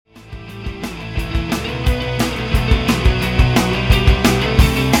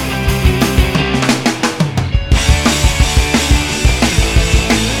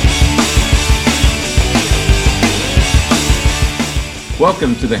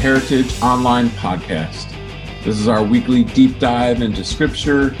Welcome to the Heritage Online Podcast. This is our weekly deep dive into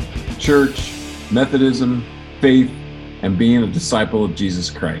Scripture, church, Methodism, faith, and being a disciple of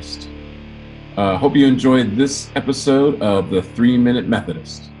Jesus Christ. Hope you enjoyed this episode of the 3-Minute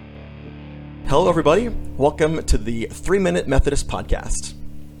Methodist. Hello, everybody. Welcome to the 3-Minute Methodist Podcast.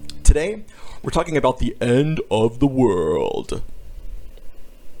 Today, we're talking about the end of the world.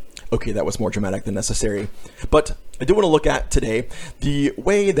 Okay, that was more dramatic than necessary. But I do want to look at today the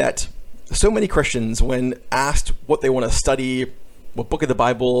way that so many Christians, when asked what they want to study, what book of the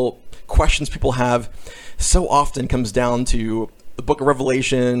Bible, questions people have, so often comes down to the book of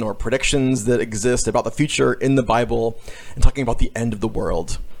Revelation or predictions that exist about the future in the Bible and talking about the end of the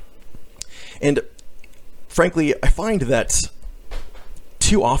world. And frankly, I find that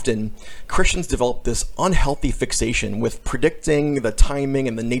too often Christians develop this unhealthy fixation with predicting the timing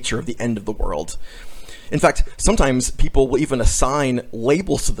and the nature of the end of the world. In fact, sometimes people will even assign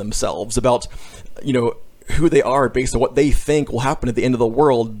labels to themselves about, who they are based on what they think will happen at the end of the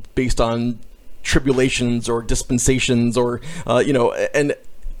world based on tribulations or dispensations or, and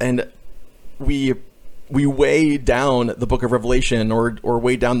we weigh down the book of Revelation or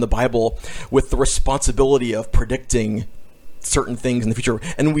weigh down the Bible with the responsibility of predicting certain things in the future.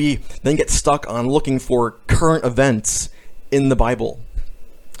 And we then get stuck on looking for current events in the Bible.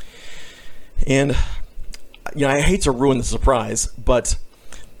 And, I hate to ruin the surprise, but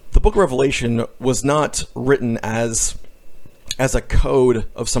the book of Revelation was not written as a code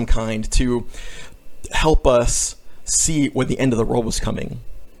of some kind to help us see when the end of the world was coming.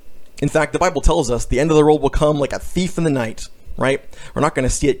 In fact, the Bible tells us the end of the world will come like a thief in the night, right? We're not going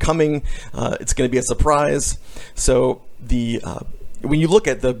to see it coming. It's going to be a surprise. So when you look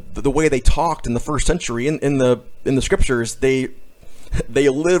at the way they talked in the first century in the scriptures, they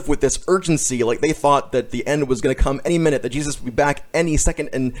lived with this urgency, like they thought that the end was going to come any minute, that Jesus would be back any second,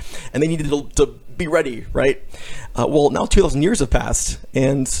 and they needed to be ready, right? Well, now 2,000 years have passed,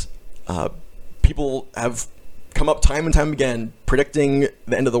 and people have come up time and time again predicting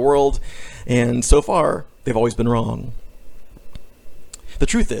the end of the world, and so far, they've always been wrong. The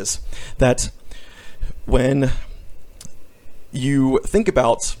truth is that when you think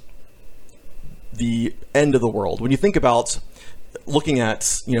about the end of the world, when you think about looking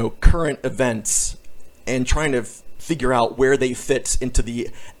at current events and trying to figure out where they fit into the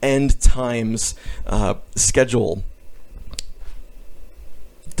end times schedule,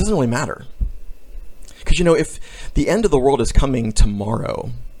 it doesn't really matter. Because if the end of the world is coming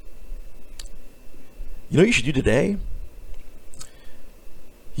tomorrow, what you should do today?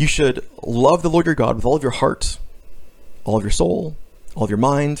 You should love the Lord your God with all of your heart, all of your soul, all of your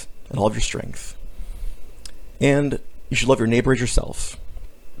mind, and all of your strength. And you should love your neighbor as yourself.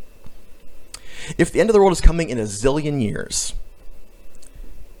 If the end of the world is coming in a zillion years,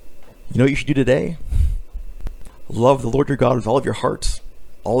 what you should do today? Love the Lord your God with all of your heart,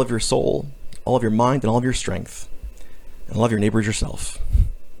 all of your soul, all of your mind, and all of your strength. And love your neighbor as yourself.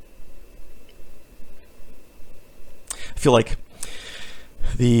 I feel like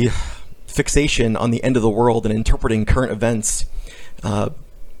the fixation on the end of the world and interpreting current events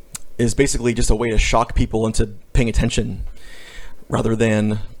is basically just a way to shock people into paying attention rather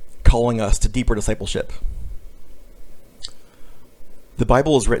than calling us to deeper discipleship. The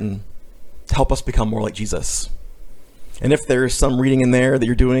Bible is written to help us become more like Jesus. And if there's some reading in there that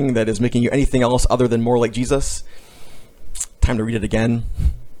you're doing that is making you anything else other than more like Jesus, time to read it again,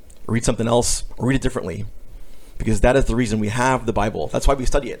 or read something else, or read it differently. Because that is the reason we have the Bible. That's why we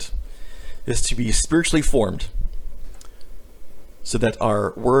study it, is to be spiritually formed so that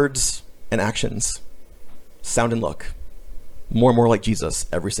our words and actions sound and look more and more like Jesus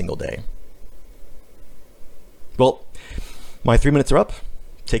every single day. Well, my 3 minutes are up.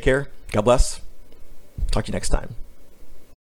 Take care. God bless. Talk to you next time.